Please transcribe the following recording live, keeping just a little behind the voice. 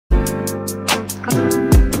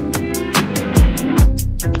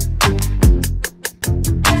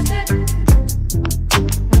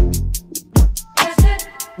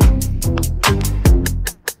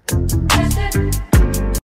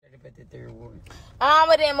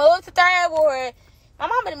Mama then moved to Third Ward. My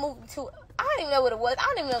mama then moved to, I don't even know what it was. I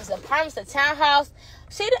don't even know if it was an apartment, a townhouse.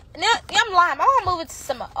 I'm lying. My mama moved to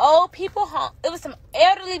some old people home. It was some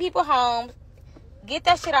elderly people homes. Get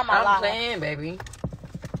that shit out my life. I'm playing, baby.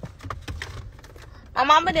 My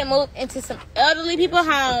mama then moved into some elderly people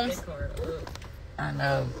homes. I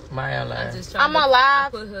know. Mario live. I'm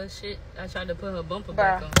alive. I tried to put her bumper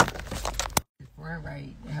back on.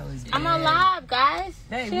 Right. I'm alive, guys.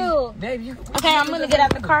 Chill. Baby, okay, I'm gonna get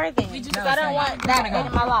out the car then. I don't want that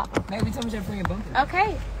in my life. Baby, tell me to put your bumper.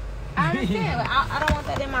 Okay. I understand. I don't want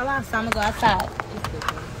that in my life, so I'm gonna go outside.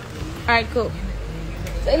 Alright, cool.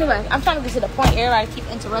 So anyway, I'm trying to get to the point. Everybody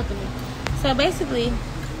keep interrupting me. So basically,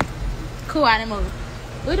 cool, I didn't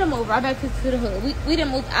move. We done moved right back to the hood. We done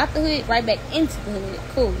moved out the hood right back into the hood.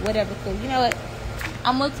 Cool, whatever, cool. You know what?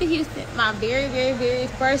 I moved to Houston. My very, very, very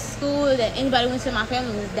first school that anybody went to in my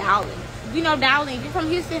family was Dowling. You know Dowling? You're from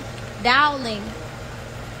Houston? Dowling.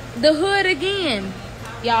 The hood again,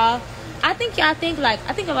 y'all. I think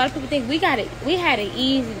a lot of people think we had it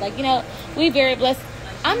easy. Like, you know, we very blessed.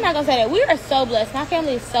 I'm not gonna say that. We are so blessed. My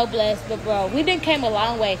family is so blessed, but bro, we done came a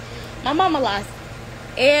long way. My mama lost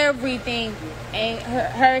everything in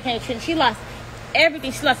Hurricane Katrina. She lost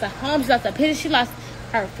everything. She lost her home. She lost her business. She lost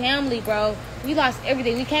her family, bro. We lost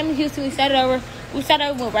everything. We came to Houston. We started over. We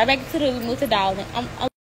moved right back to the. We moved to Dowling.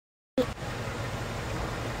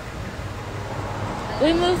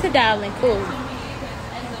 We moved to Dowling. Cool.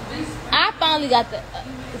 I finally got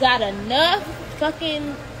enough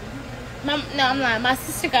fucking. I'm lying. My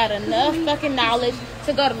sister got enough fucking knowledge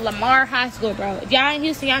to go to Lamar High School, bro. If y'all in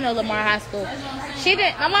Houston, y'all know Lamar High School.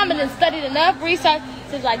 My mama done studied enough research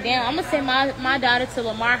to like, damn, I'm gonna send my daughter to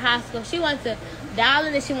Lamar High School. She went to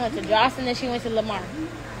Dowling, then she went to Johnson, then she went to Lamar.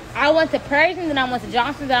 I went to Pershing, then I went to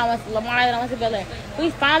Johnson, then I went to Lamar, then I went to Bel Air. We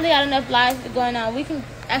finally got enough lives going on. We can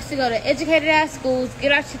actually go to educated ass schools,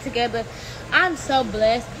 get our shit together. I'm so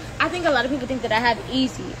blessed. I think a lot of people think that I have it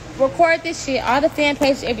easy. Record this shit, all the fan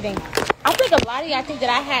pages, everything. I think a lot of y'all think that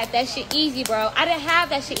I had that shit easy, bro. I didn't have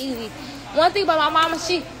that shit easy. One thing about my mama,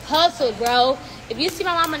 she hustled, bro. If you see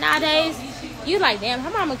my mama nowadays, you like, damn, her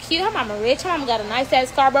mama cute, her mama rich, her mama got a nice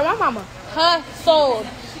ass car, bro. My mama hustled.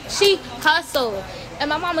 She hustled. And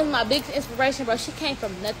my mama's my biggest inspiration, bro. She came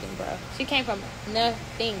from nothing, bro. She came from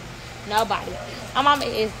nothing. Nobody. My mama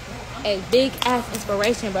is a big ass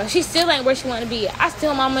inspiration, bro. She still ain't where she want to be. I still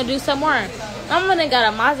want mama to do some more. My mama done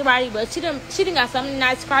got a Maserati, but she done got so many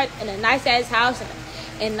nice cars and a nice ass house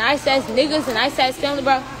and nice ass niggas and nice ass family,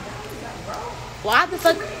 bro. Why the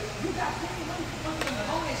fuck?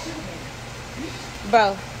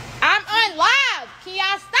 Bro, I'm on loud. Can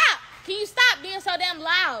y'all stop? Can you stop being so damn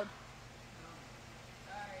loud?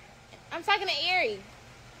 I'm talking to Erie.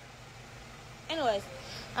 Anyways,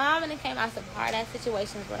 my mama came out some hard ass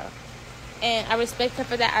situations, bro. And I respect her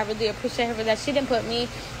for that. I really appreciate her for that. She didn't put me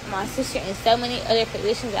and my sister in so many other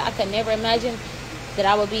positions that I could never imagine that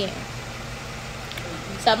I would be in.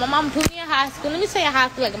 So my mom put me in high school. Let me tell you how I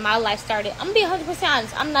feel like my life started. I'm going to be 100%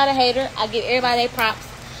 honest. I'm not a hater. I give everybody their props.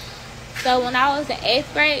 So when I was in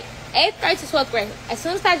 8th grade to 12th grade, as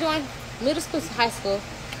soon as I joined middle school to high school,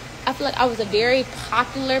 I feel like I was a very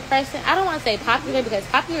popular person. I don't want to say popular because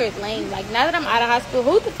popular is lame. Like, now that I'm out of high school,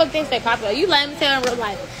 who the fuck thinks they're popular? You lame as hell in real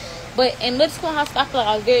life. But in middle school and high school, I feel like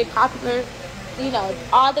I was very popular. You know,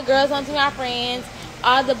 all the girls want to be my friends.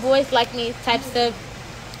 All the boys like me type stuff.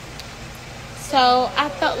 So I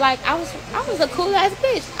felt like I was a cool ass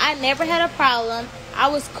bitch. I never had a problem. I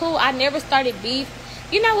was cool. I never started beef.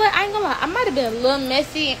 You know what? I ain't gonna lie. I might have been a little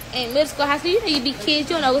messy in middle school, high school. You know, you be kids.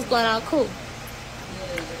 You don't know what's going on. Cool.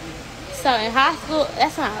 So in high school,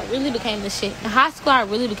 that's when I really became the shit. In high school, I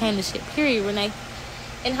really became the shit. Period, Renee.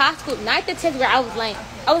 In high school, 9th and 10th grade, I was lame.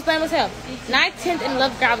 I was lame as hell. 9th, 10th, and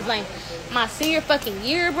 11th grade, I was lame. My senior fucking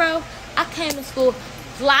year, bro, I came to school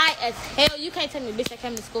fly as hell. You can't tell me, bitch, I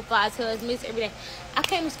came to school fly as hell. It's miss every day. I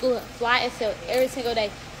came to school fly as hell every single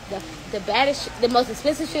day. The baddest, the most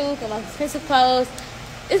expensive shoes, the most expensive clothes.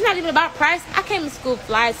 It's not even about price. I came to school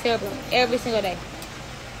fly as hell, bro, every single day.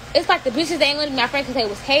 It's like the bitches, they ain't gonna be my friends because they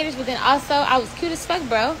was haters, but then also I was cute as fuck,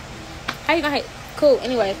 bro. How you gonna hate? Cool.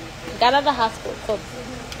 Anyway, got out of high school. Cool.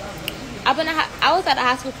 I was out of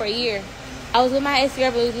high school for a year. I was with my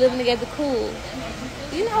ex-girl, but we was living together. Cool.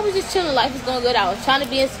 You know, I was just chilling. Life was going good. I was trying to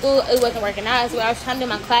be in school. It wasn't working out. So I was trying to do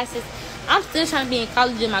my classes. I'm still trying to be in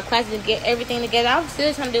college, do my classes, and get everything together. I'm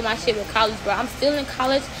still trying to do my shit with college, bro. I'm still in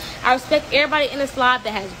college. I respect everybody in this live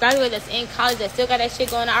that has graduated, that's in college, that still got that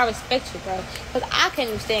shit going on. I respect you, bro. Because I can't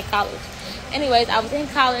even stay in college. Anyways, I was in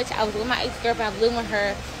college. I was with my ex-girlfriend. I was living with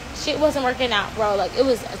her. Shit wasn't working out, bro. Like, it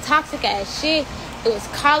was a toxic ass shit. It was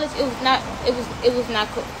college. It was not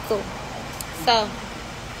cool. So,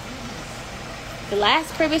 the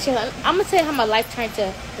last previous year, I'm gonna tell you how my life turned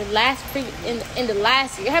to the last in the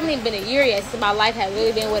last year. It hasn't even been a year yet since my life has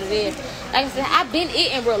really been what it is. Like I said, I've been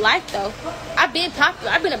it in real life though. I've been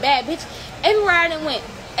popular. I've been a bad bitch everywhere I done went.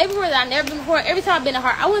 Everywhere that I've never been before. Every time I've been to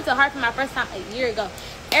Heart, I went to Heart for my first time a year ago.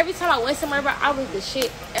 Every time I went somewhere, bro, I was the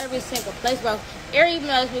shit. Every single place, bro. Ari even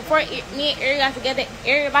noticed me. Before me and Ari got together,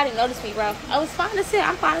 everybody noticed me, bro. I was fine as shit.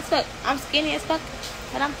 I'm fine as fuck. I'm skinny as fuck,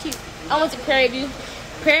 but I'm cute. I went to Prairie View.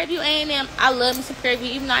 Prairie View A&M. I love me some Prairie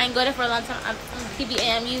View. Even though I ain't go there for a long time, I'm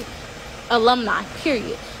PBAMU alumni,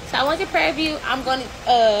 period. So I went to Prairie View. I'm going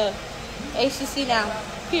to HCC now,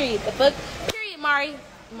 period. The fuck? Period, Mari.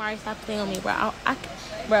 Mari, stop playing on me, bro.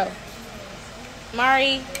 Bro.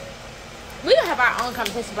 Mari. We don't have our own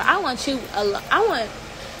conversation, but I want you alone.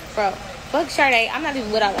 Bro, fuck Sade. I'm not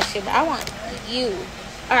even with all that shit, but I want you.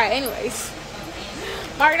 Alright, anyways.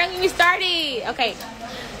 Mari, don't get me started. Okay.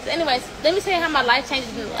 So anyways, let me tell you how my life changed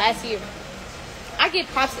in the last year. I give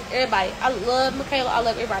props to everybody. I love Michaela. I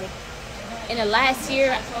love everybody. In the last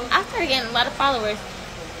year, I started getting a lot of followers.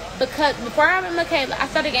 Because before I met Michaela, I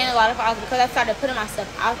started getting a lot of followers because I started putting myself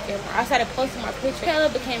out there more. I started posting more pictures. Michaela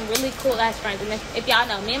became really cool as friends. And if y'all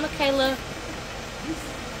know, me and Michaela,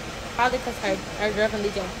 probably because her girlfriend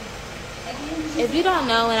DJ. If you don't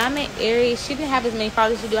know, when I met Ari, she didn't have as many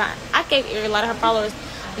followers as she do. I gave Ari a lot of her followers.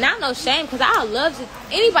 Now no shame, because I love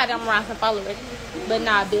anybody I'm around some followers. But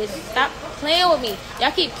nah, bitch, stop playing with me.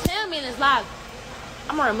 Y'all keep playing with me in this live.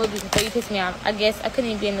 I'm gonna remove you before you piss me off. I guess I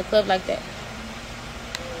couldn't even be in the club like that.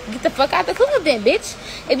 Get the fuck out the club then, bitch.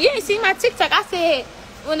 If you ain't seen my TikTok, I said,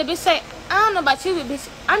 when the bitch say, I don't know about you, but bitch,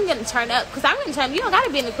 I'm gonna turn up. Because I'm gonna turn up. You don't gotta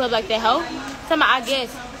be in the club like that, hoe. Tell I guess.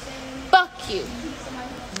 Fuck you.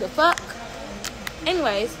 The fuck?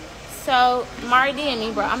 Anyways, so Mari DM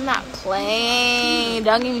me, bro. I'm not playing.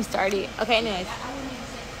 Don't get me started. Okay, anyways.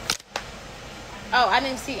 Oh, I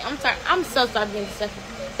didn't see. I'm sorry. I'm so sorry being stuff.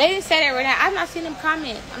 They didn't say that right now. I've not seen them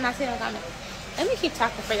comment. Let me keep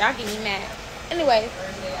talking for y'all. Get me mad. Anyway,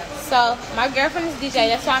 so my girlfriend is DJ.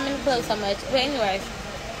 That's why I'm in the club so much. But anyways,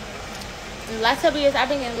 in the last couple years, I've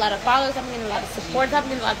been getting a lot of followers. I've been getting a lot of support. I've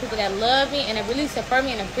been getting a lot of people that love me and that really support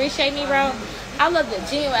me and appreciate me, bro. I love the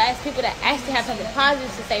genuine ass people that actually have something positive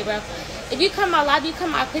to say, bro. If you come my live, you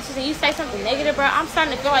come my pictures, and you say something negative, bro, I'm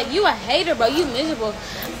starting to feel like you a hater, bro. You miserable.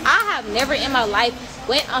 I have never in my life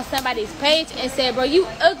went on somebody's page and said, bro, you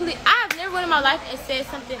ugly. I've never went in my life and said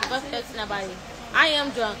something fucked up to nobody. I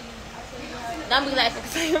am drunk. Don't be laughing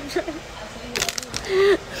because I am drunk.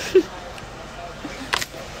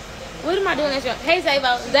 What am I doing that's drunk? Hey,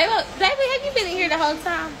 Zabo. Zabo, have you been in here the whole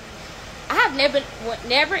time? I have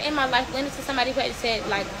never in my life went into somebody's page and said,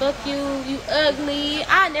 like, fuck you, you ugly.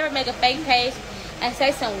 I never make a fake page and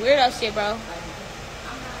say some weirdo shit, bro.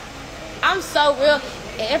 I'm so real.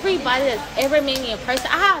 Everybody that's ever met me in person,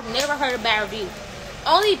 I have never heard a bad review.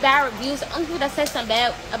 Only bad reviews, the only people that say something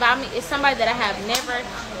bad about me is somebody that I have never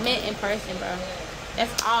met in person, bro.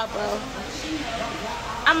 That's all, bro.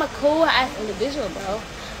 I'm a cool ass individual, bro.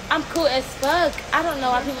 I'm cool as fuck. I don't know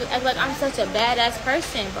why people act like I'm such a badass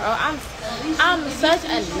person, bro. I'm such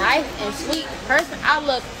a nice and sweet person. I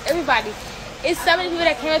love everybody. It's so many people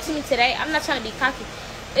that came up to me today. I'm not trying to be cocky.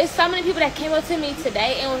 It's so many people that came up to me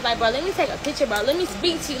today and was like, bro, let me take a picture, bro. Let me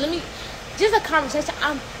speak to you. Just a conversation.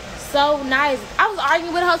 I'm so nice. I was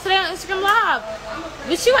arguing with her today on Instagram Live.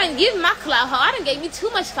 But you ain't giving my clout, hoe. I done gave you too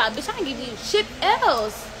much clout, bitch. I ain't giving you shit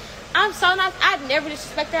else. I'm so nice. I never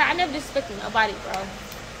disrespect her. I never disrespect nobody, bro.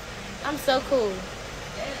 I'm so cool.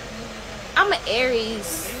 I'm an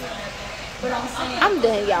Aries. I'm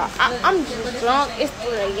done, y'all. I'm just drunk. It's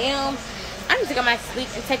 3 a.m. I need to go my ass to sleep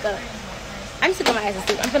and take a... I need to go my ass to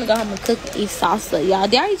sleep. I'm gonna go home and cook and eat salsa, y'all.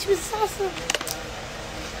 Did I eat you some salsa?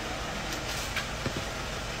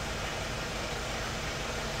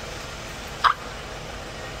 Ah.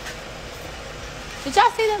 Did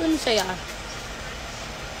y'all see that? Let me show y'all.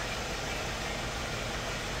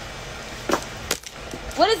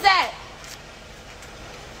 What is that?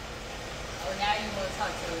 Oh, now you want to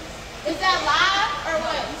talk to us. Is that live or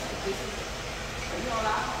what? Are you on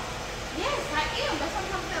live? Yes, I am. That's what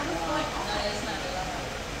I'm talking about. What's going on? No, that's not live.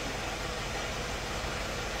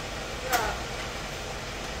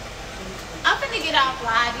 I'm finna get off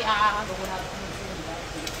live, y'all.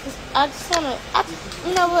 I just wanna,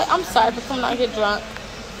 you know what? I'm sorry for coming out here drunk.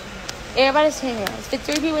 Everybody's here. It's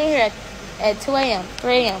 3 people in here at 2 a.m.,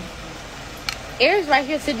 3 a.m. Air's right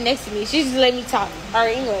here sitting next to me. She just let me talk.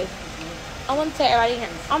 Alright, anyway. I want to tell everybody here,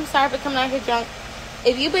 I'm sorry for coming out here drunk.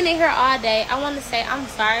 If you've been in here all day, I want to say I'm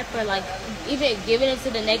sorry for, like, even giving into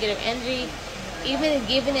the negative energy even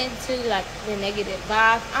giving into like the negative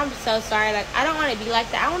vibes. I'm so sorry. Like, I don't want to be like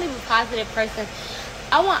that. I want to be a positive person.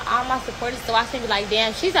 I want all my supporters to watch me and be like,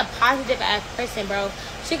 damn, she's a positive ass person, bro.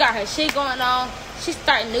 She got her shit going on. She's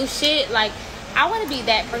starting new shit. Like, I want to be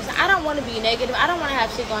that person. I don't want to be negative. I don't want to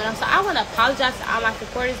have shit going on. So I want to apologize to all my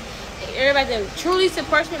supporters. Everybody that truly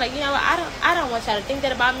supports me. Like, you know what? I don't want y'all to think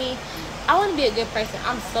that about me. I want to be a good person.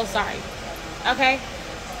 I'm so sorry. Okay?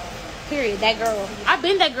 Period. That girl. I've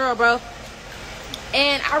been that girl, bro.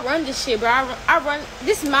 And I run this shit, bro. I run.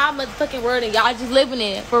 This is my motherfucking world, and y'all just living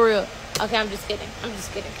in it. For real. Okay, I'm just kidding.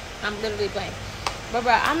 I'm literally playing. But,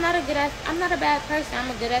 bro, I'm not a bad person. I'm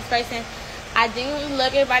a good ass person. I genuinely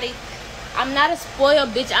love everybody. I'm not a spoiled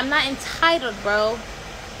bitch. I'm not entitled, bro.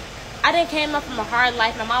 I done came up from a hard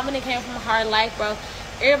life. My mama done came from a hard life, bro.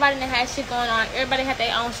 Everybody done had shit going on. Everybody had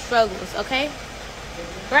their own struggles, okay?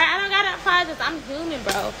 Right? I don't gotta apologize. I'm human,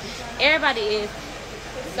 bro. Everybody is.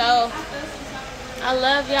 So, I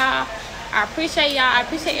love y'all. I appreciate y'all. I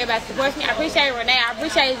appreciate everybody that supports me. I appreciate Renee. I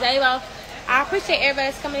appreciate Zabo. I appreciate everybody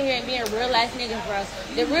that's coming here and being real ass niggas, bro.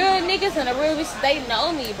 The real niggas and the real bitches, they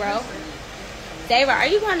know me, bro. Zabo, are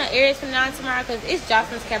you going to Aries from now on tomorrow? Because it's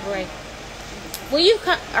Jocelyn's Cabaret. When you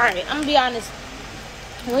come, alright, I'm gonna be honest.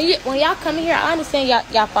 When y'all come here, I understand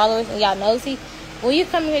y'all followers and y'all nosy. When you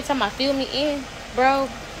come here talking about fill me in, bro,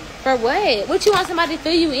 for what? What you want somebody to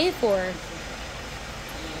fill you in for?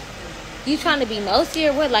 You trying to be nosy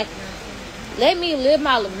or what? Like, let me live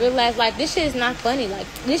my real ass life. This shit is not funny. Like,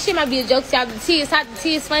 this shit might be a joke to y'all. The tea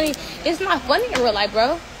is funny. It's not funny in real life,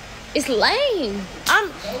 bro. It's lame.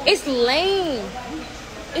 It's lame.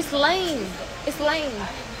 It's lame. It's lame.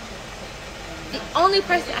 The only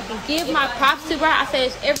person I can give my props to, bro, I say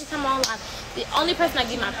this every time I'm live. The only person I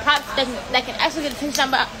give my props that can actually get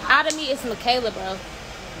attention out of me is Michaela, bro.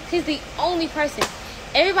 She's the only person.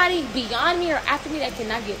 Everybody beyond me or after me that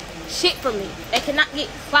cannot get shit from me. They cannot get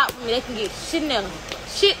clout from me. They can get shit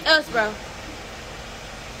else. Shit us, bro.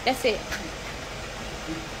 That's it.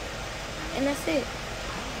 And that's it.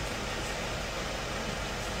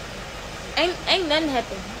 Ain't nothing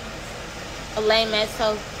happened. A lame ass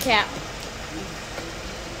hoe cap.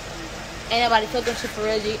 Ain't nobody fucking shit for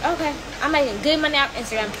real, G. Okay. I'm making good money off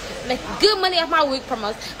Instagram. I'm making good money off my wig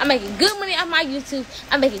promos. I'm making good money off my YouTube.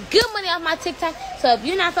 I'm making good money off my TikTok. So if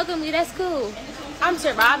you're not fucking with me, that's cool. I'm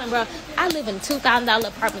surviving, bro. I live in a $2,000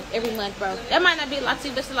 apartment every month, bro. That might not be a lot to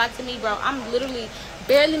you, but it's a lot to me, bro. I'm literally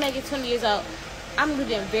barely making 20 years old. I'm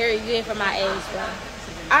living very good for my age, bro.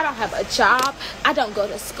 I don't have a job. I don't go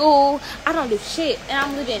to school. I don't do shit. And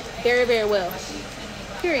I'm living very, very well.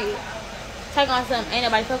 Period. Take on something. Ain't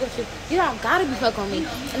nobody fuck with you. You don't gotta be fucking with me.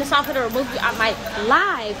 And it's not for to remove you out my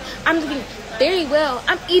life. I'm living very well.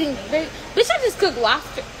 I'm eating very... Bitch, I just cooked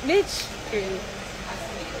lobster. Bitch. Period.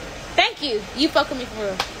 Thank you. You fuck with me for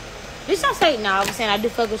real. Bitch, don't say no. I'm saying I do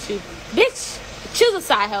fuck with you. Bitch, choose a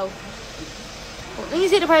side hoe. Let me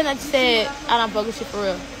see the person that said I don't fuck with you for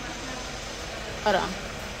real. Hold on.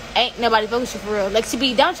 Ain't nobody fuck with you for real. Lexi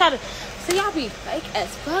B, don't try to... So y'all be fake as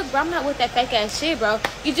fuck, bro. I'm not with that fake ass shit, bro.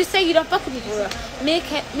 You just say you don't fuck with me for real.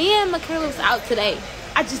 Me and Michaela was out today.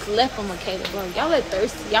 I just left from Michaela, bro. Y'all are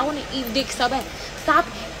thirsty. Y'all want to eat dick so bad. Stop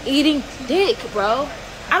eating dick, bro.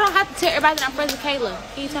 I don't have to tell everybody that I'm friends with Kayla.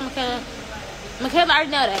 Can you tell Michaela? Michaela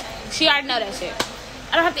already know that. She already know that shit.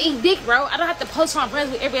 I don't have to eat dick, bro. I don't have to post on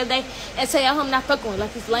friends with every other day and say I'm not fucking with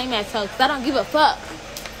like this lame ass hoe. Cause I don't give a fuck.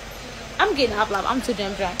 I'm getting off, love. I'm too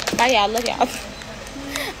damn drunk. Bye, y'all. Love y'all.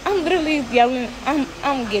 I'm literally yelling.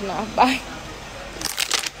 I'm getting off. Bye.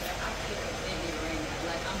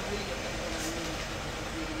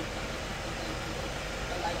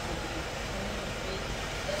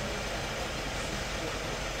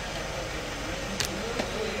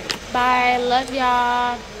 Bye. Love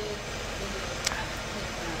y'all.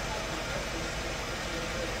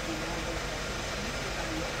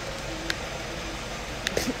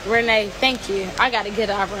 Renee, thank you. I gotta get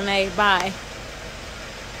off, Renee. Bye.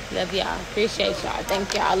 Love y'all. Appreciate y'all.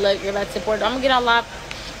 Thank y'all. I love your support. I'm gonna get on live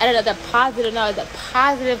at a positive note, at a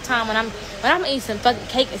positive time when I'm eating some fucking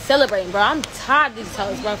cake and celebrating, bro. I'm tired of these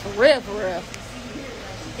hoes, bro. For real, for real.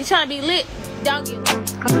 You trying to be lit? Don't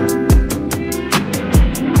get